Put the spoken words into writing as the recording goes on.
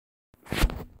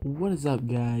What is up,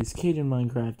 guys?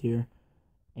 CajunMinecraft here,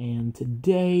 and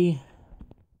today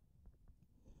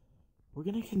we're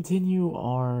gonna continue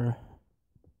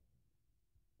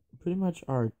pretty much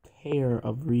our tear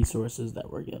of resources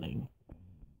that we're getting.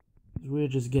 We're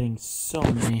just getting so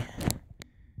many.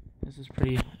 This is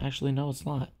actually, no, it's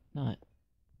not.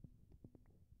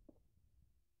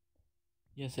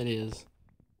 Yes, it is.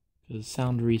 Because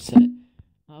sound reset.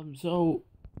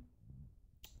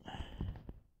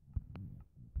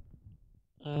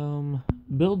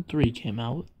 Build 3 came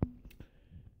out,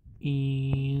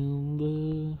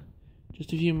 and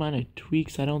just a few minor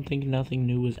tweaks. I don't think nothing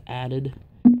new was added.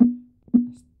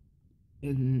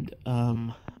 And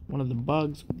one of the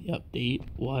bugs with the update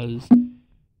was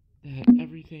that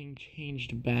everything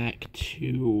changed back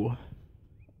to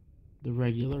the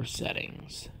regular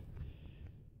settings.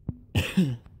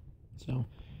 So,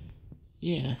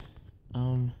 yeah.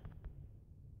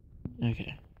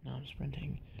 Okay, now I'm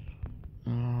sprinting.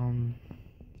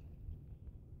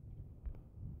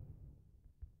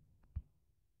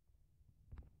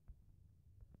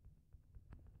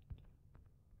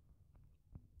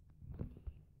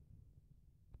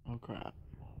 Oh crap.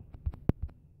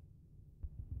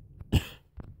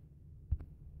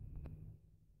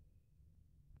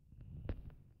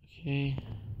 Okay.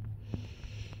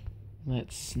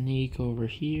 Let's sneak over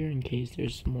here in case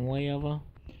there's some lava.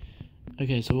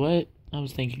 Okay, so what I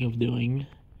was thinking of doing,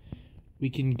 we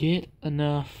can get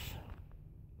enough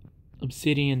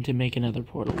obsidian to make another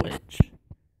portal witch.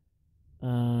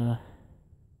 3,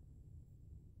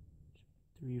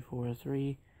 4,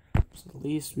 3. So the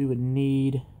least we would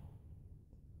need,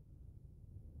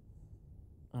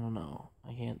 I don't know,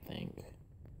 I can't think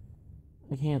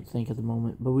at the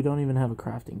moment, but we don't even have a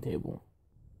crafting table,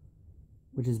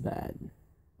 which is bad.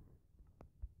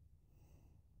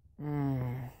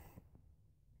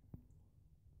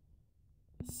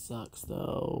 This sucks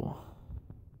though.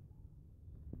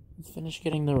 Let's finish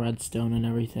getting the redstone and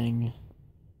everything.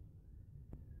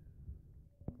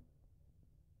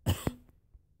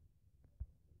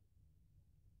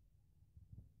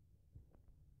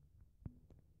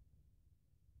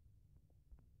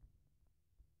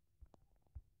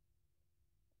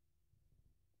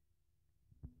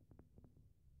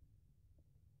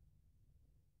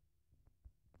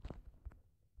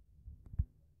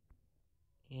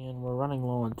 And we're running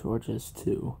low on torches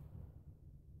too.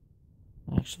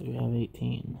 Actually, we have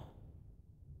 18.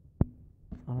 I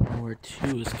don't know where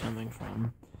 2 is coming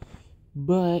from.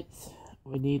 But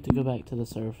we need to go back to the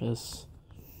surface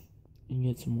and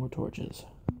get some more torches.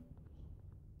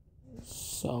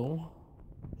 So,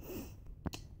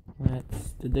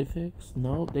 did they fix?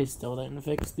 No, they still didn't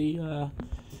fix the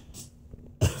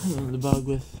the bug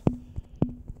with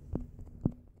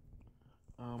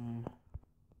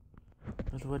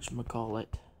whatchamacallit,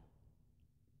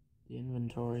 the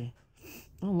inventory.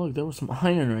 Oh look, there was some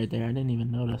iron right there. I didn't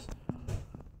even notice.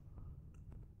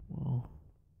 Whoa.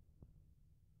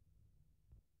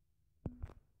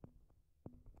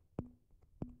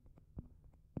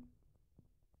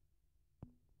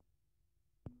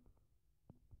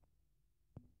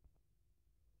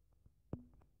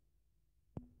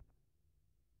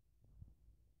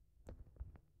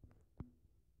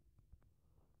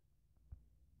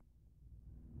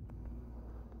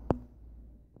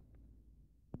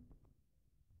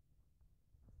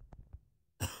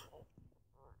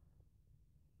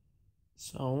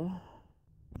 So,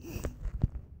 I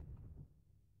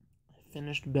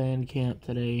finished band camp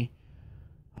today.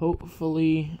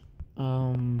 Hopefully,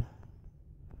 I'll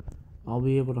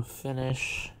be able to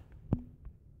finish,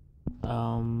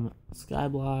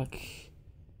 Skyblock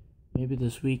maybe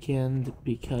this weekend,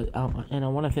 because, and I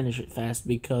want to finish it fast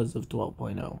because of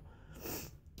 12.0.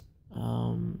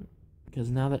 Because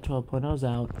now that 12.0 is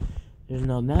out, there's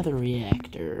no nether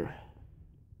reactor.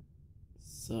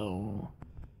 So,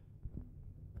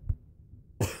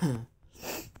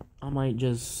 I might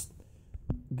just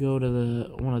go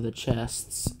to one of the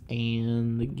chests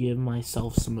and give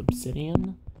myself some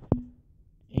obsidian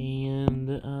and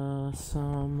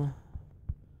some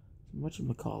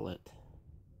whatchamacallit,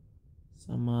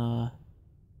 some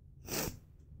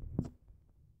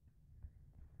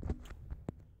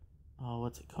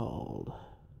what's it called?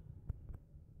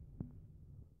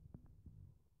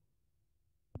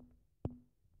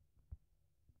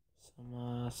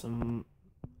 Some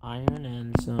iron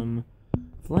and some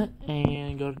flint,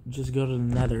 and just go to the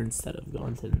nether instead of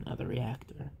going to the nether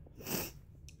reactor.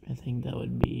 I think that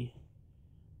would be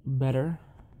better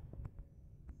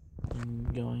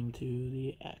than going to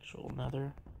the actual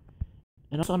nether.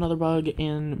 And also another bug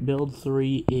in build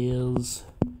 3 is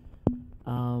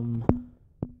let's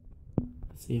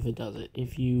See if it does it.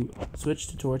 If you switch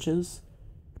to torches,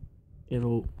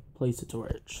 it'll place a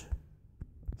torch.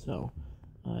 So,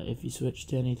 if you switch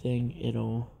to anything,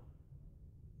 it'll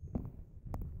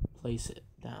place it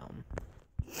down.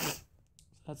 So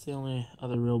that's the only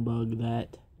other real bug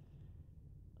that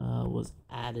was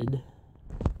added.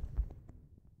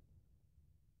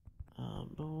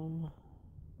 Boom.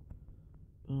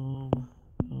 Boom.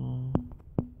 Boom.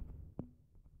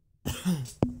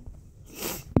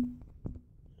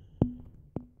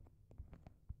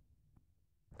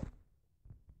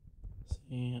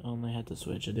 See, I only had to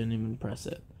switch. I didn't even press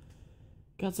it.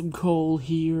 Got some coal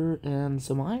here and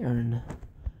some iron.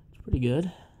 It's pretty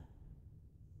good.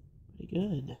 Pretty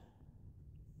good.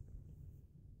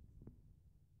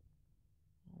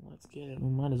 Let's get it. We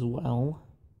might as well.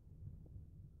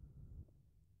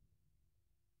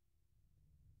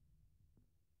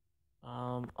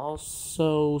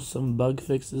 Also, some bug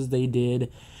fixes they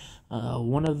did.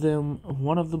 One of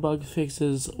the bug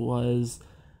fixes was,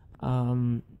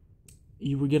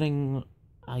 you were getting,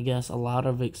 I guess, a lot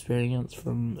of experience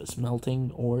from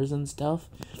smelting ores and stuff.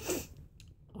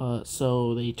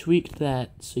 So they tweaked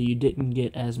that so you didn't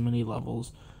get as many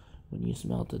levels when you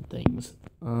smelted things.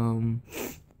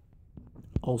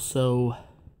 Also,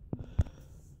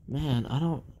 man,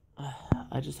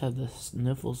 I just have the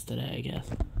sniffles today, I guess.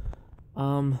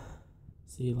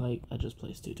 See, like, I just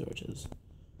placed 2 torches.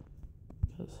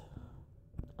 Because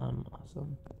I'm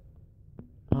awesome.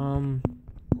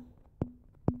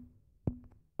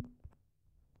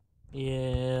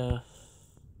 Yeah.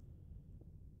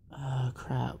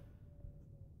 Crap.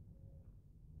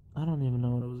 I don't even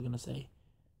know what I was gonna say.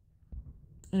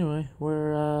 Anyway,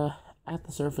 we're, at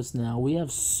the surface now. We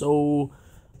have so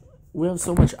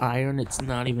much iron, it's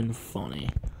not even funny.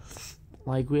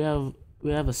 Like, we have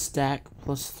a stack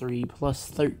plus 3 plus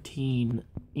 13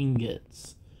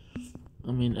 ingots.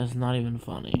 I mean, that's not even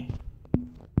funny.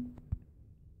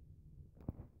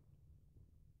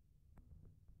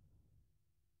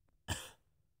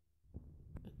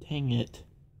 Dang it.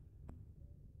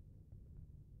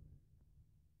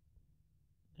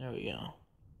 There we go.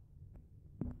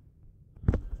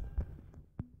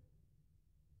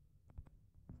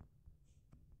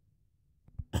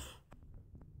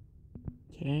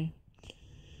 Okay.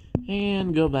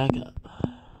 And go back up.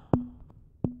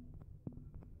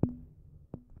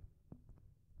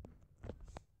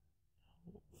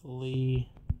 Hopefully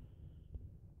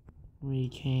we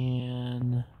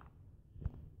can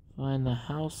find the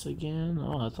house again.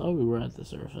 Oh, I thought we were at the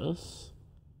surface.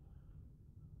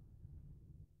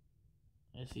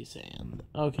 I see sand.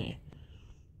 Okay.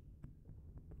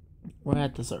 We're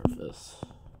at the surface.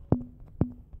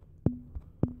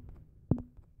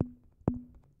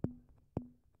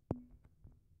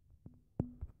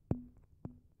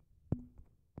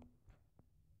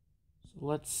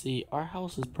 Let's see, our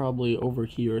house is probably over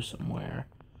here somewhere.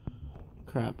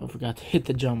 Crap, I forgot to hit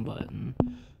the jump button.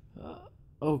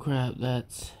 Oh crap,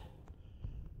 that's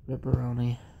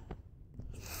ripperoni.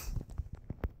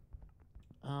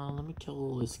 Let me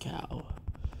kill this cow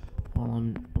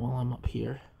while I'm up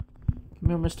here. Come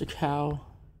here, Mr. Cow.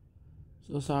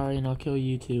 So sorry, and I'll kill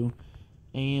you too.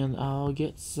 And I'll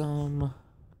get some.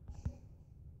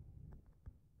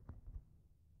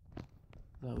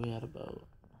 Thought we had a boat.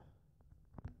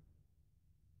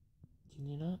 Can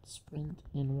you not sprint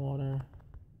in water?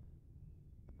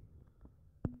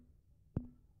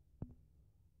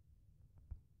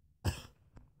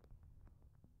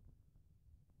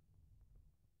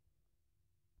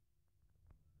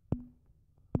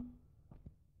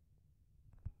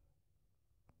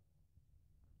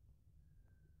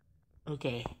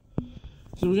 Okay,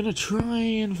 so we're gonna try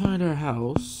and find our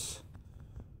house,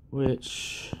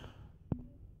 which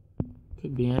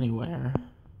could be anywhere,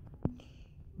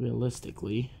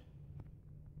 realistically.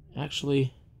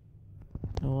 Actually,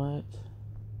 you know what?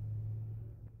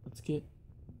 Let's get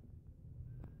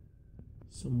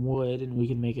some wood and we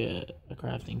can make a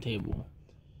crafting table.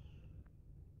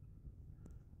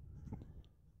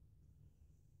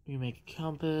 We can make a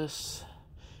compass.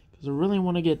 I really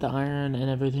want to get the iron and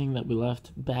everything that we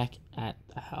left back at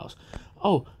the house.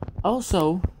 Oh,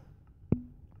 also,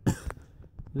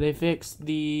 they fixed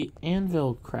the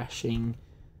anvil crashing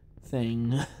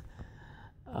thing.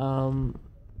 I'm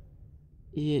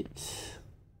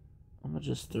gonna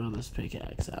just throw this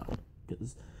pickaxe out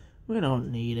because we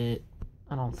don't need it.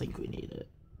 I don't think we need it.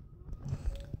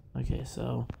 Okay,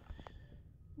 so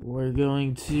we're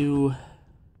going to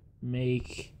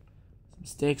make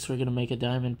sticks, we're gonna make a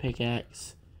diamond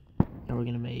pickaxe, and we're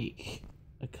gonna make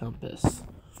a compass.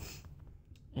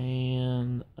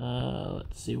 And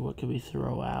let's see, what can we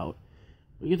throw out?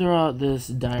 We can throw out this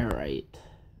diorite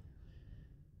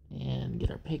and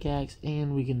get our pickaxe,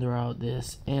 and we can throw out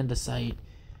this andesite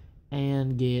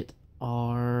and get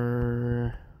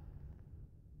our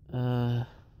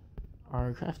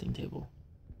crafting table.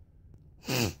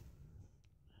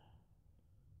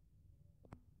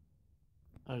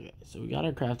 Okay, so we got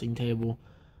our crafting table.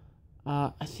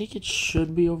 I think it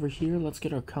should be over here. Let's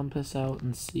get our compass out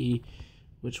and see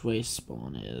which way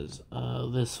spawn is.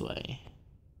 This way.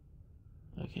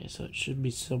 Okay, so it should be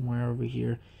somewhere over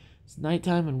here. It's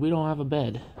nighttime and we don't have a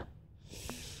bed.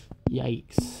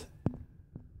 Yikes.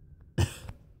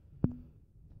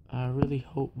 I really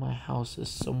hope my house is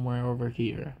somewhere over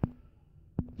here.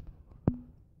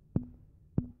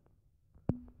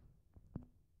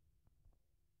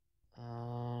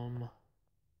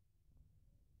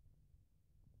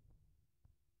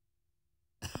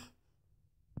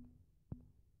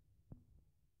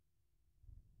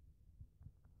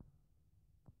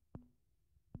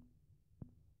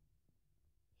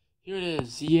 Here it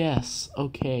is. Yes.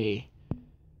 Okay.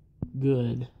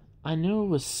 Good. I knew it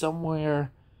was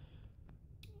somewhere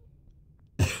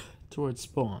towards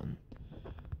spawn.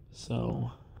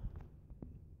 So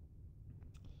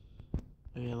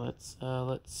okay,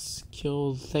 let's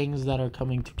kill things that are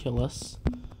coming to kill us.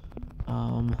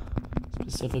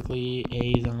 Specifically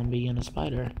a zombie and a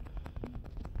spider.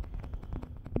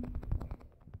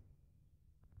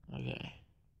 Okay.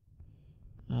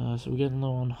 So we're getting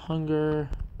low on hunger.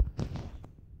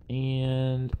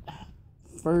 And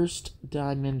first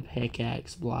diamond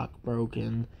pickaxe block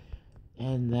broken.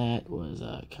 And that was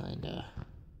kinda...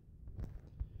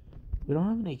 We don't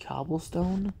have any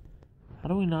cobblestone? How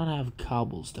do we not have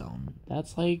cobblestone?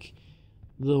 That's like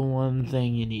the one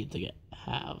thing you need to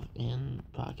have in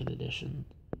Pocket Edition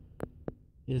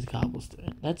is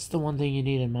cobblestone. That's the one thing you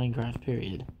need in Minecraft,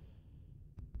 period.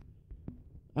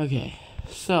 Okay,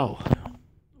 so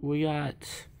we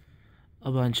got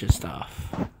a bunch of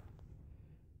stuff.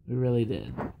 We really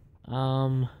did.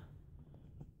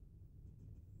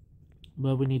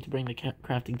 But we need to bring the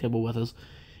crafting table with us,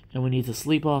 and we need to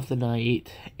sleep off the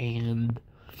night, and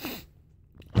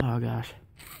oh gosh.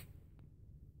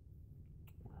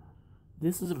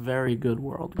 This is a very good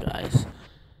world, guys.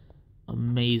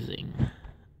 Amazing.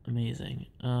 Amazing.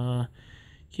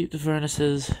 Keep the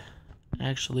furnaces.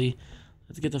 Actually,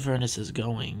 let's get the furnaces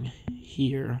going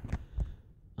here.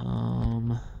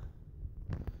 Boom,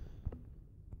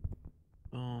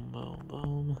 boom,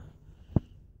 boom.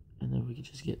 And then we could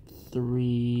just get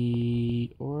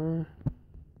 3 or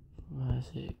 5,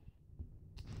 6.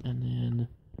 And then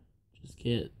just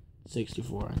get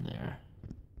 64 in there.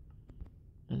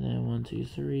 And then 1, 2,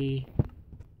 3.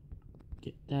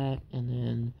 Get that. And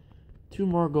then 2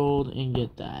 more gold and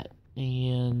get that.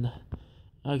 And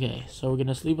okay, so we're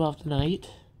gonna sleep off tonight.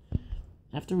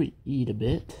 After we eat a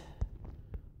bit.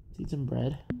 Let's eat some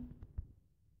bread.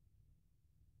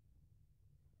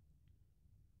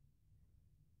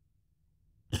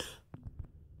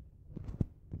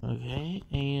 Okay,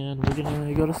 and we're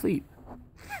gonna go to sleep.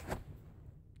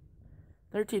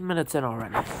 13 minutes in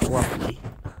already, roughly.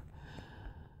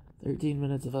 13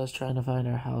 minutes of us trying to find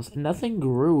our house. And nothing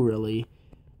grew, really.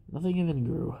 Nothing even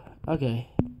grew. Okay.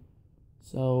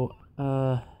 So,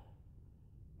 we're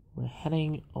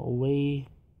heading away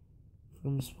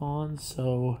from spawn.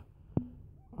 So,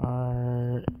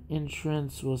 our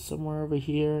entrance was somewhere over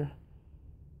here.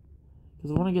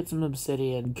 Because I want to get some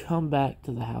obsidian, come back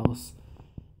to the house,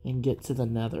 and get to the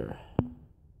nether.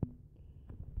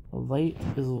 A light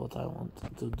is what I want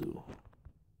to do.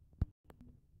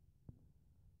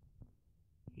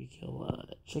 We kill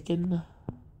a chicken.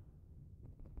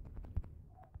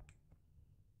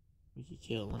 We could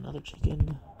kill another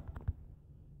chicken.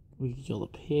 We could kill a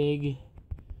pig.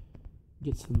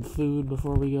 Get some food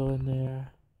before we go in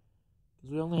there.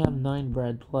 Because we only have 9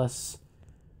 bread plus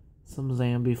some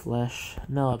zombie flesh.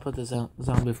 No, I put the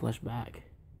zombie flesh back.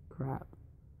 Crap.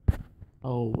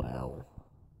 Oh well.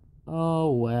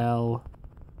 Oh well.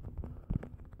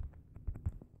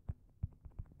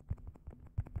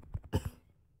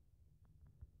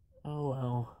 Oh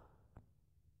well.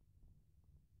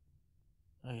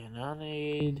 Okay, now I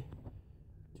need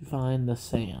to find the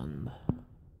sand.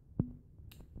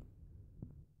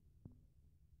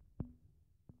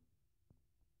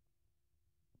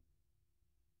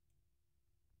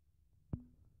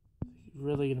 It's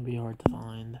really gonna be hard to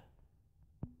find.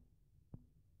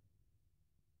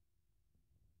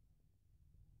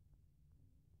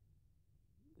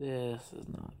 This is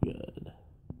not good.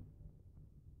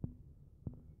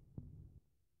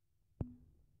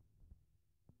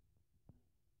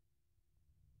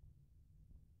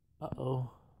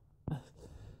 Uh-oh.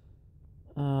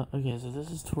 Okay, so this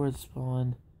is towards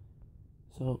spawn.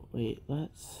 So, wait,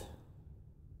 let's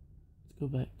go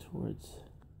back towards...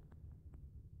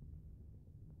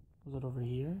 Was it over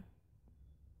here?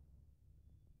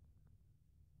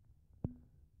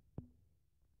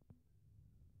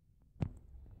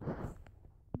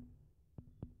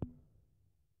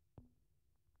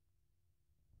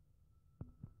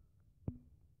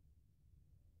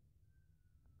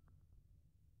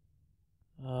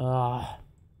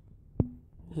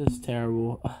 This is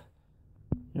terrible.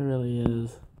 It really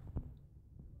is.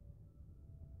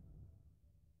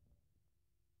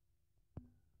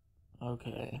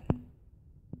 Okay.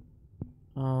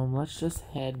 Let's just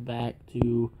head back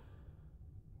to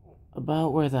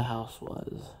about where the house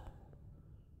was.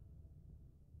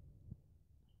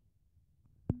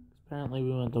 Apparently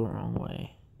we went the wrong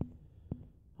way.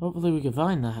 Hopefully we can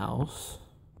find the house.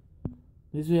 At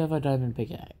least we have our diamond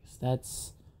pickaxe.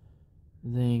 That's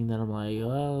the thing that I'm like,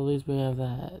 well, at least we have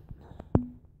that.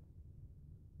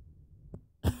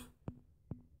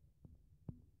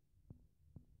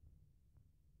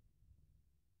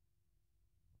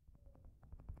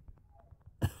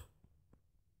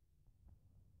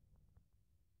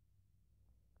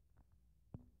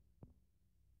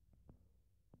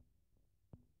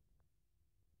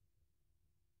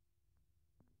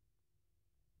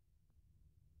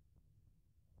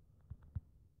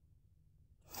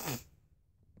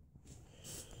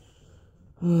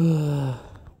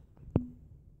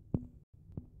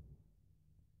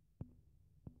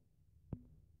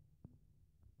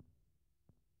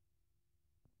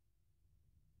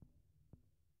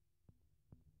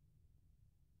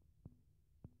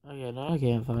 Okay, now I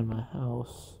can't find my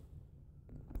house,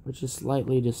 which is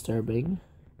slightly disturbing.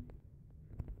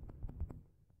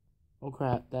 Oh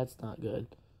crap, that's not good.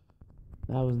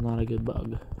 That was not a good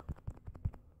bug.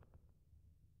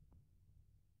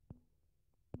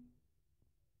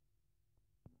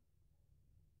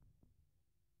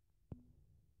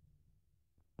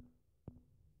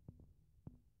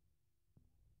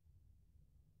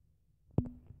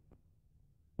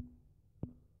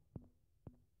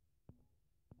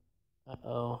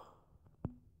 Uh-oh.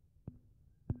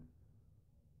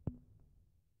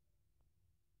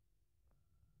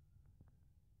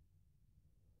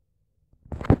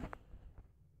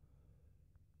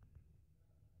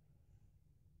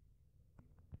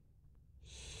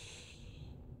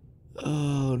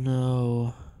 Oh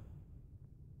no.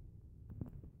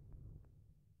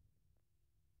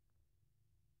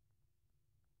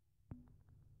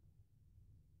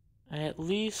 I at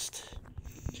least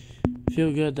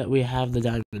feel good that we have the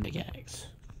diamond pickaxe.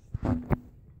 The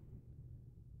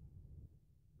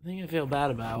thing I feel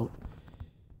bad about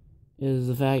is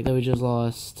the fact that we just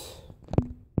lost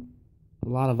a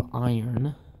lot of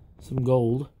iron, some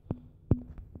gold,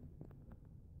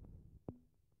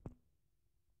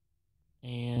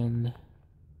 and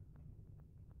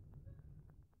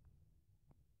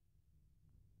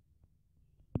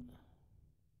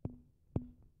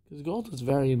because gold is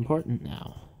very important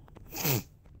now,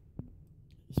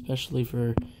 especially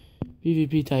for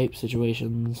PvP type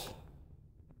situations.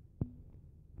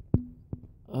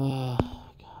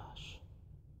 Gosh.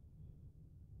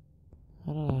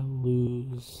 How did I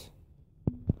lose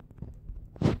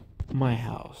my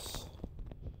house?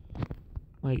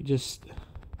 Like, just...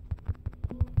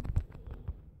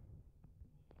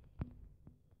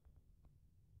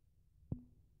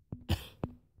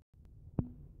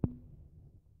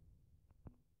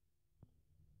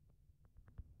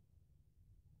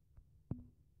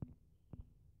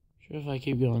 Sure, if I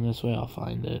keep going this way, I'll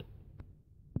find it.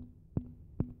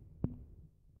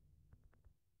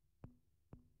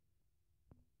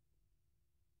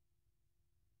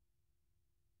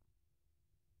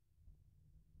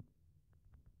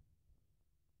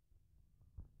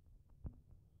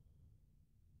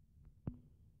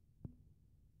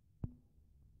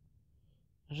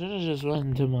 I should have just went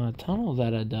into my tunnel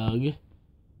that I dug.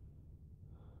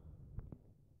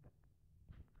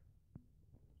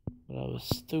 But I was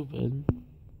stupid.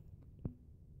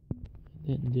 I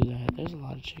didn't do that. There's a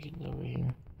lot of chickens over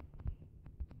here.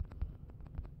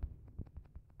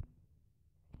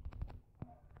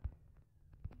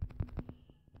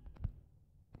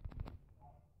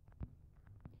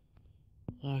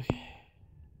 Okay.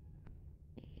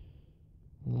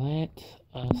 Let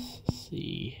us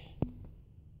see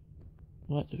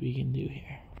what we can do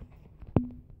here.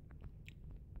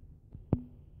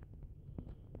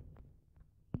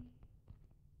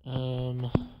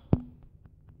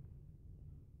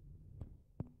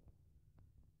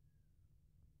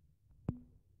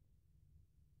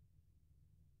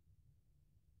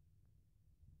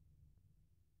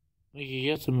 We could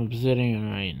get some obsidian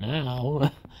right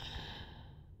now.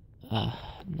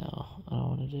 No, I don't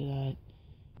want to do that.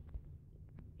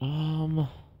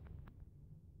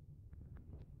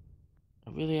 I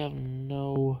really have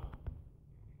no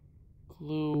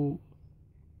clue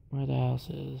where the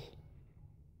house is.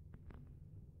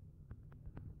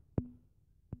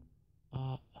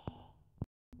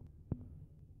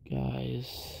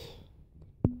 Guys.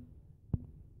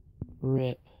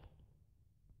 Rip.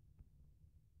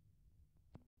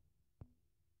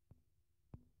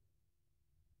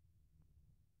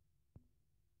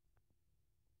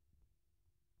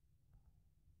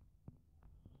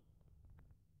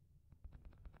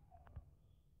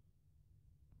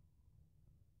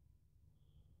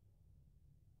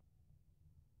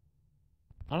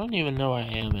 I don't even know where I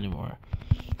am anymore,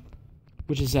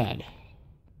 which is sad.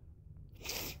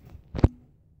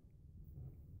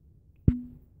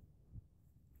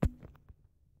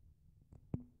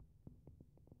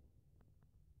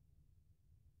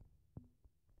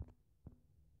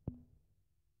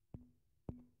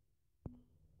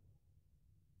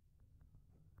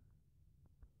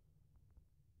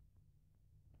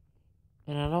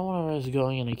 And I don't want to risk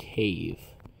going in a cave,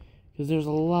 because there's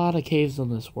a lot of caves in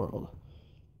this world.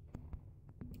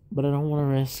 But I don't want to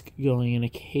risk going in a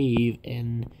cave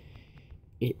and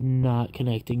it not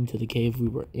connecting to the cave we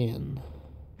were in.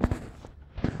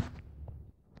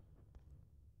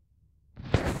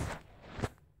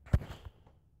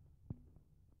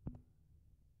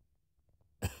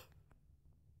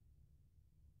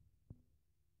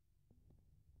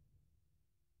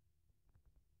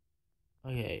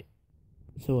 Okay,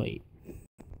 so wait.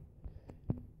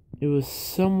 It was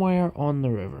somewhere on the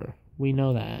river. We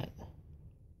know that.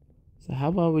 So how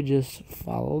about we just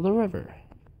follow the river?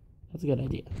 That's a good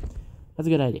idea. That's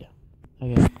a good idea.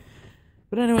 Okay.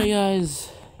 But anyway, guys.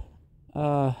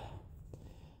 Now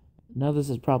this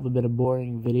has probably been a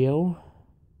boring video.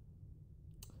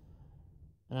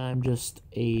 I'm just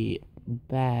a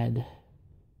bad,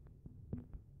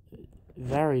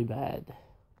 very bad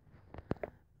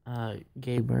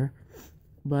gamer.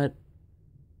 But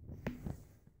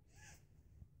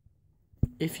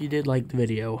if you did like the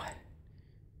video,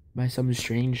 by some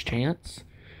strange chance,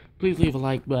 please leave a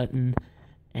like button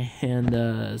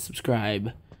and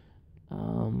subscribe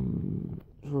for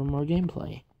more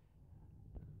gameplay.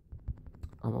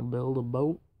 I'm gonna build a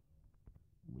boat.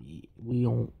 We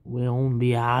gonna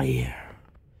be out of here.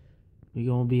 We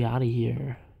gonna be out of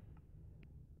here.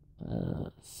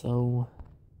 So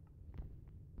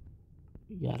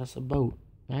we got us a boat.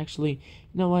 Actually,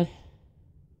 you know what?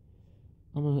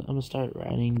 I'm gonna start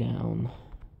riding down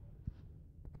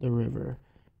the river.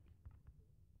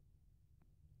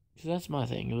 Cause that's my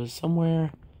thing. It was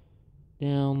somewhere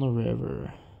down the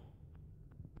river.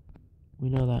 We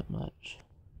know that much.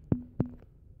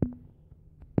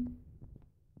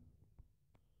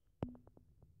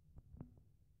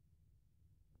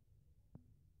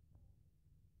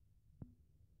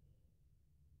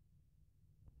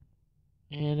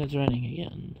 And it's raining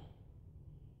again.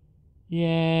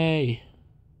 Yay!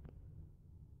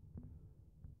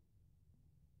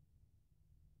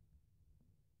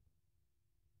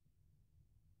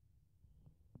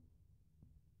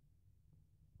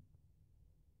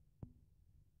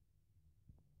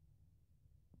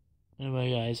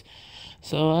 Anyway, guys,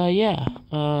 so yeah,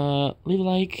 leave a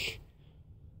like,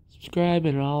 subscribe,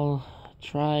 and I'll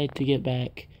try to get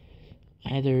back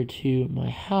either to my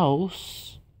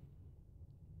house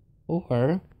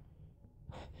or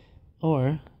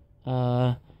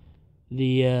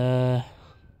the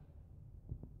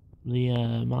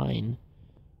mine.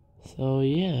 So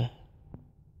yeah,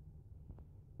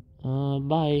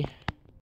 bye.